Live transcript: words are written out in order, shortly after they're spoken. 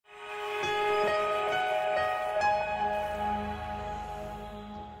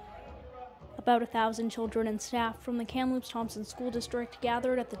About 1,000 children and staff from the Kamloops-Thompson School District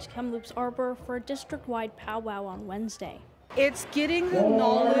gathered at the Kamloops Arbor for a district-wide powwow on Wednesday. It's getting the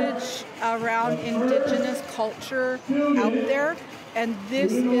knowledge around Indigenous culture out there, and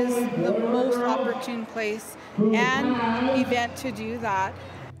this is the most opportune place and event to do that.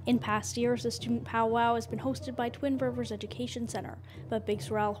 In past years, the student powwow has been hosted by Twin Rivers Education Center, but Big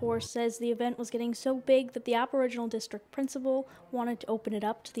Sorrel Horse says the event was getting so big that the Aboriginal district principal wanted to open it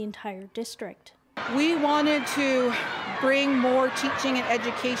up to the entire district. We wanted to bring more teaching and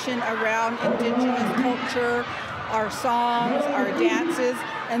education around Indigenous culture, our songs, our dances,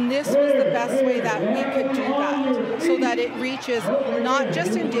 and this was the best way that we could do that, so that it reaches not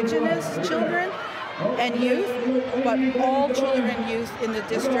just Indigenous children and youth, but all children and youth in the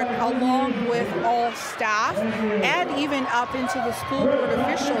district, along with all staff and even up into the school board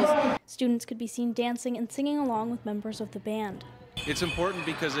officials. Students could be seen dancing and singing along with members of the band. It's important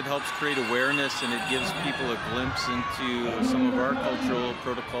because it helps create awareness and it gives people a glimpse into some of our cultural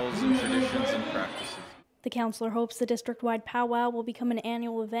protocols and traditions and practices. The councillor hopes the district-wide powwow will become an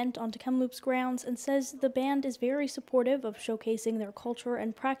annual event on Kamloops grounds and says the band is very supportive of showcasing their culture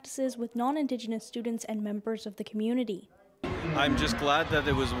and practices with non-Indigenous students and members of the community. I'm just glad that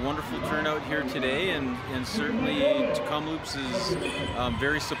there was a wonderful turnout here today, and certainly Kamloops is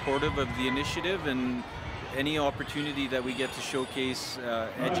very supportive of the initiative, and any opportunity that we get to showcase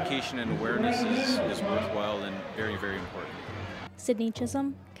education and awareness is worthwhile and very, very important. Sydney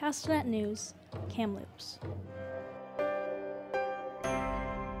Chisholm, Castanet News, Kamloops.